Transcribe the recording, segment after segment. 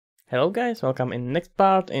Hello guys, welcome in next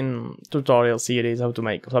part in tutorial series how to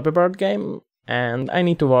make a Flappy Bird game, and I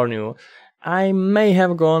need to warn you, I may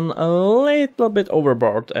have gone a little bit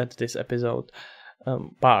overboard at this episode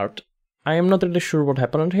part. I am not really sure what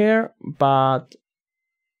happened here, but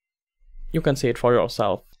you can see it for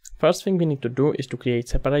yourself. First thing we need to do is to create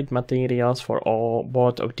separate materials for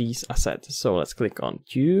both of these assets. So let's click on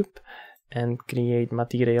tube and create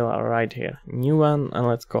material right here, new one, and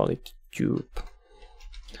let's call it tube.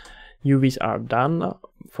 UVs are done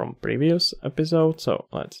from previous episode, so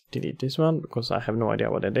let's delete this one because I have no idea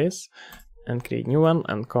what it is, and create new one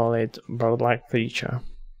and call it bird-like creature.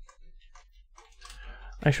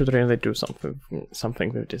 I should really do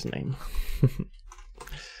something with this name.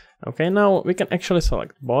 Okay, now we can actually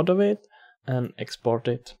select both of it and export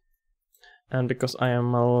it. And because I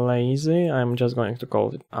am lazy, I'm just going to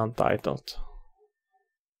call it Untitled.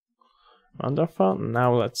 Wonderful.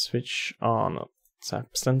 Now let's switch on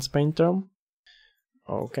Substance Painter.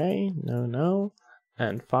 Okay, no,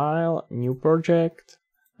 and file, new project,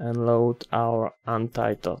 and load our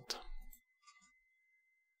Untitled.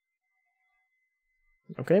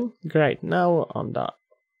 Okay, great. Now on the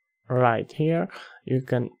right here, you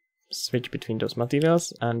can switch between those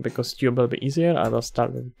materials, and because tube will be easier, I will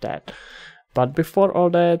start with that. But before all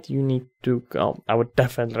that, you need to I would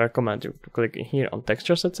definitely recommend you to click here on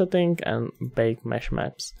texture set setting and bake mesh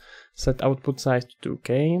maps. Set output size to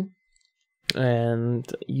 2K and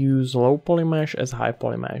use low polymesh as high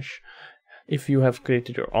polymesh. If you have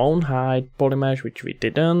created your own high polymesh, which we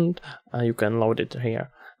didn't, you can load it here.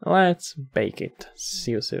 Let's bake it.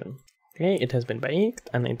 See you soon. Okay, it has been baked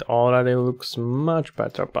and it already looks much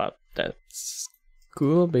better, but that's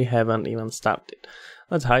cool. We haven't even started.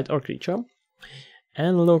 Let's hide our creature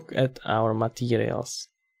and look at our materials.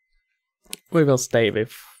 We will stay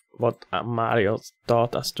with what Mario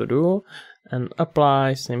taught us to do and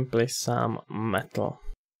apply simply some metal.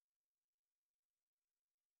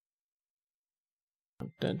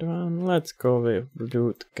 That one. Let's go with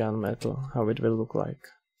blue gunmetal, how it will look like.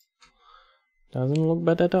 Doesn't look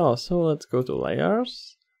bad at all, so let's go to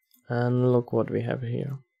layers and look what we have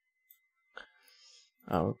here.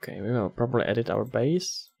 Okay, we will probably edit our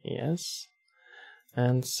base, yes,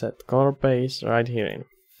 and set color base right here in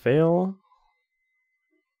fill.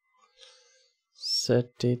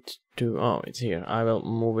 Set it to, oh, it's here. I will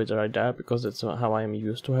move it right there because that's how I am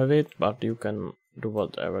used to have it, but you can do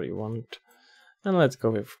whatever you want. And let's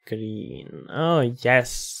go with green. Oh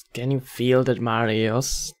yes, can you feel that Mario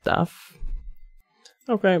stuff?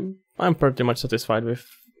 Okay, I'm pretty much satisfied with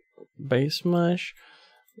base mesh.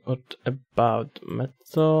 What about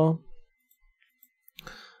metal?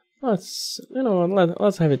 Let's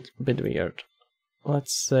have it a bit weird.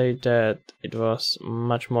 Let's say that it was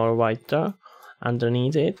much more whiter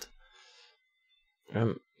underneath it,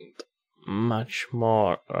 and much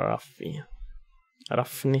more roughnessy.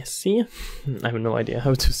 I have no idea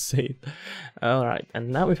how to say it. Alright, and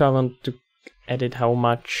now if I want to edit how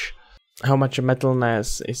much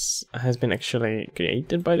metalness has been actually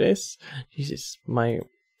created by this, Jesus, my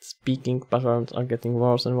speaking patterns are getting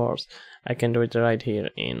worse and worse. I can do it right here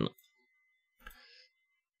in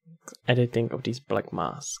editing of this black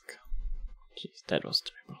mask. Jeez, that was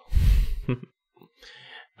terrible.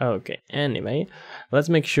 Okay, anyway, let's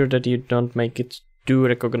make sure that you don't make it too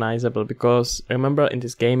recognizable, because remember, in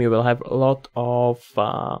this game you will have a lot of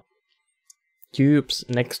cubes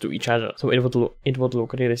next to each other, so it would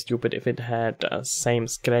look really stupid if it had same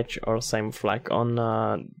scratch or same flag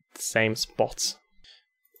on same spots.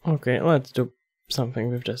 Okay, let's do something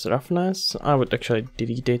with this roughness. I would actually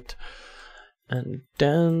delete it, and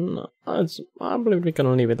then I believe we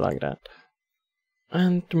can leave it like that.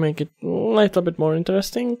 And to make it a little bit more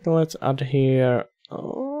interesting, let's add here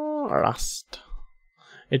rust.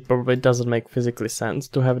 It probably doesn't make physically sense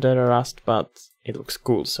to have that rust, but it looks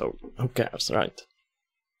cool, so who cares, right?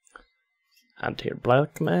 Add here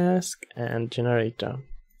black mask and generator.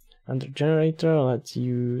 Under generator, let's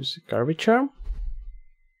use curvature.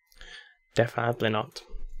 Definitely not.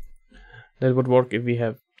 That would work if we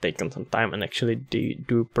have taken some time and actually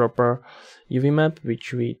do proper UV map,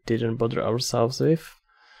 which we didn't bother ourselves with.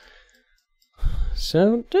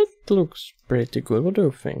 So that looks pretty good. What do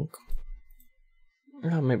you think?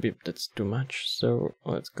 Maybe that's too much, so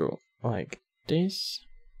let's go like this.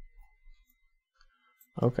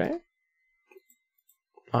 Okay,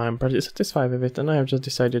 I'm pretty satisfied with it, and I have just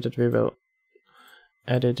decided that we will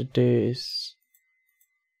edit this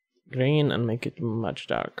green and make it much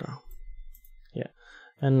darker. Yeah,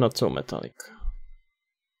 and not so metallic.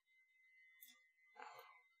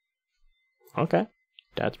 Okay,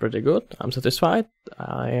 That's pretty good. I'm satisfied.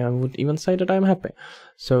 I would even say that I'm happy.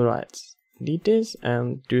 So let's delete this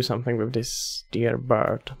and do something with this dear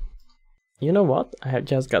bird. You know what? I have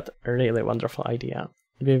just got a really wonderful idea.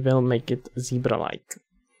 We will make it zebra-like.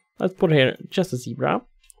 Let's put here just a zebra.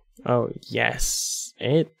 Oh yes,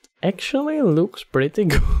 it actually looks pretty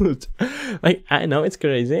good. Like, I know it's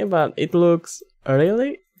crazy, but it looks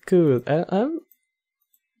really good.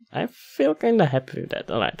 I feel kinda happy with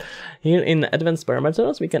that. Alright, here in advanced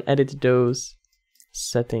parameters we can edit those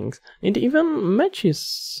settings. It even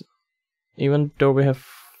matches, even though we have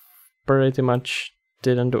pretty much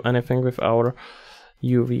didn't do anything with our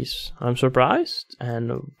UVs. I'm surprised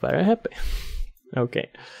and very happy. Okay,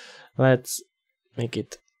 let's make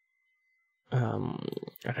it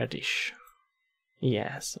reddish.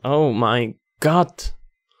 Yes. Oh my god,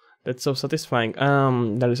 that's so satisfying.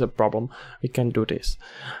 There is a problem. We can't do this.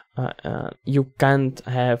 You can't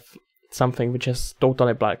have something which is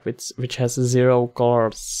totally black, which has 0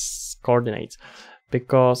 coordinates,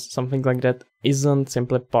 because something like that isn't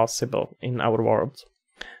simply possible in our world.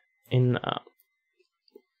 In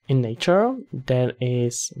nature, there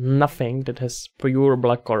is nothing that has pure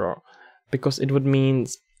black color, because it would mean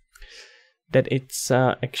that it's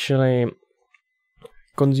actually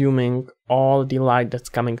consuming all the light that's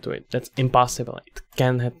coming to it. That's impossible. It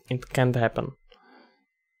can't happen.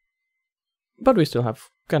 But we still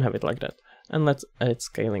can have it like that. And let's add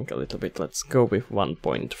scaling a little bit. Let's go with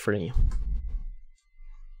 1.3.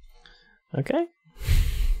 Okay,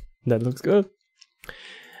 that looks good.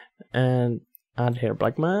 And add here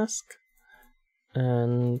black mask,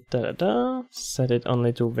 and set it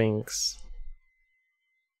only to wings.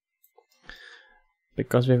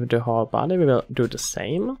 Because with the whole body we will do the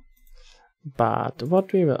same, but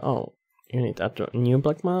what we will, oh, you need to add a new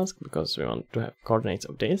black mask because we want to have coordinates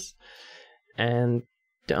of this, and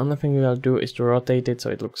the only thing we will do is to rotate it so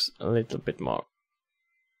it looks a little bit more,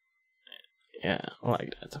 yeah,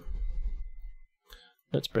 like that.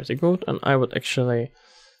 That's pretty good, and I would actually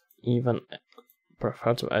even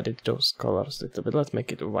prefer to edit those colors a little bit. Let's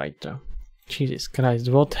make it whiter. Jesus Christ,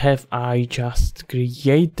 what have I just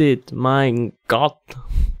created? My god.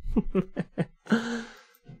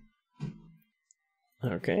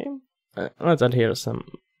 Okay, let's add here some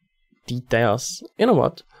details. You know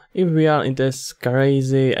what? If we are in this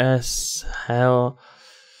crazy as hell,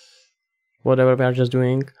 whatever we are just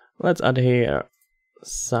doing, let's add here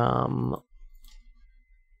some.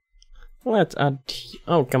 Let's add,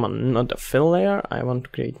 oh come on, not the fill layer. I want to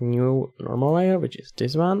create new normal layer, which is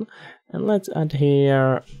this one. And let's add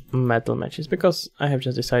here metal matches, because I have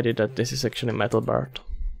just decided that this is actually metal bird.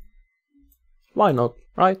 Why not,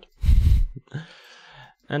 right?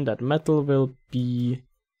 And that metal will be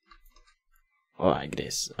like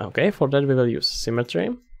this. Okay, for that we will use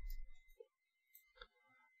symmetry,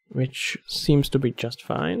 which seems to be just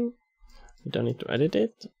fine. We don't need to edit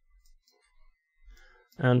it.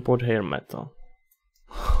 And put here metal.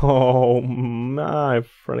 Oh my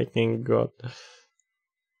freaking god.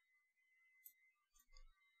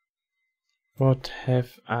 What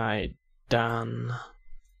have I done?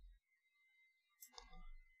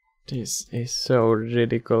 This is so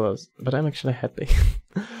ridiculous, but I'm actually happy.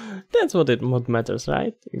 That's what matters,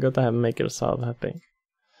 right? You gotta make yourself happy.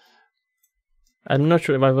 I'm not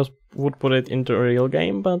sure if I would put it into a real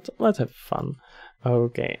game, but let's have fun.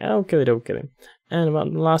 Okay, okay. And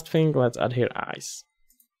one last thing, let's add here eyes.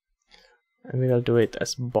 And we will do it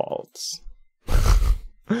as balls.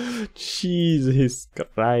 Jesus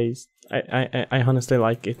Christ. I honestly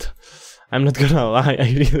like it. I'm not gonna lie,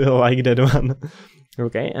 I really like that one.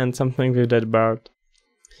 Okay, and something with that bird.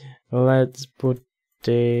 Let's put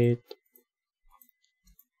it.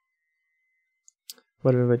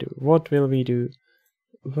 What will we do? What will we do?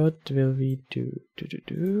 What will we do?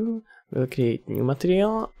 We'll create new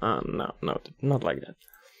material. No, not like that.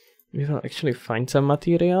 We will actually find some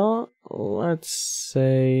material. Let's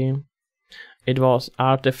say it was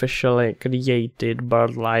artificially created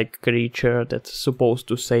bird-like creature that's supposed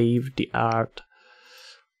to save the art.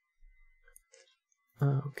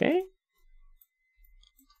 Okay.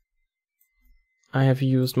 I have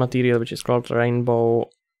used material which is called rainbow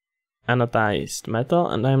anodized metal,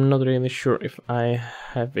 and I'm not really sure if I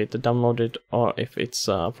have it downloaded or if it's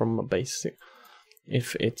from a basic,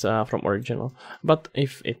 if it's from original. But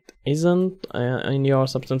if it isn't in your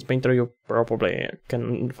Substance Painter, you probably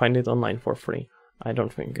can find it online for free. I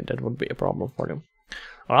don't think that would be a problem for you.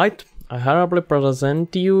 Alright, I horribly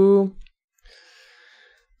present you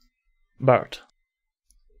bird.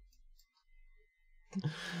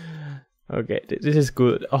 Okay, this is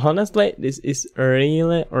good. Honestly, this is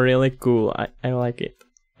really cool. I like it.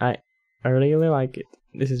 I really like it.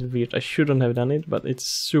 This is weird. I shouldn't have done it, but it's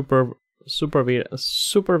super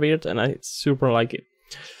weird, and I super like it.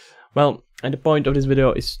 Well, and the point of this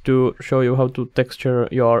video is to show you how to texture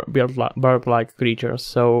your bird-like creatures,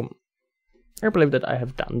 so I believe that I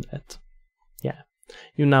have done that. Yeah,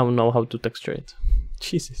 you now know how to texture it.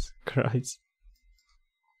 Jesus Christ.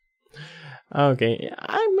 Okay,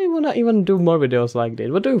 I may wanna even do more videos like this.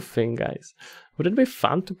 What do you think, guys? Would it be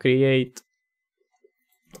fun to create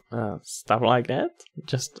stuff like that?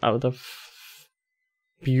 Just out of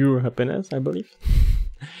pure happiness, I believe.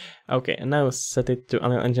 Okay, and now set it to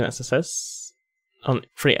Unreal Engine SSS on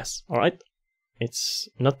 3S, alright? It's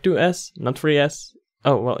not 2S, not 3S.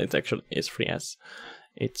 Oh, well, it actually is 3S.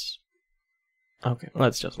 It's... Okay,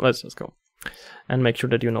 let's just go. And make sure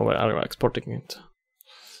that you know where I'm exporting it.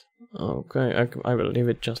 Okay, I will leave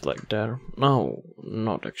it just like there. No,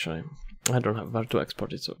 not actually. I don't have where to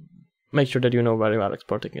export it, so make sure that you know where you are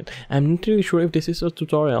exporting it. I'm not really sure if this is a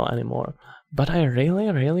tutorial anymore, but I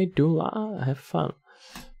really do have fun.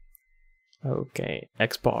 Okay,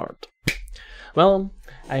 export. Well,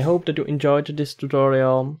 I hope that you enjoyed this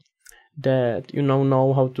tutorial, that you now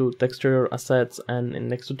know how to texture your assets, and in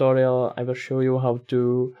next tutorial I will show you how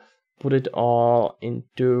to put it all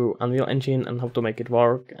into Unreal Engine and how to make it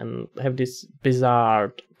work and have this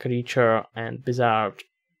bizarre creature and bizarre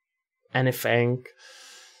anything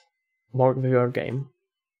work with your game.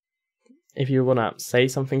 If you wanna say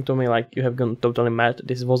something to me like you have gone totally mad,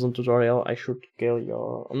 this wasn't a tutorial, I should kill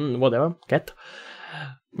your whatever cat,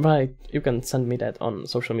 right, you can send me that on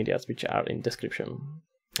social medias which are in description.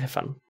 Have fun.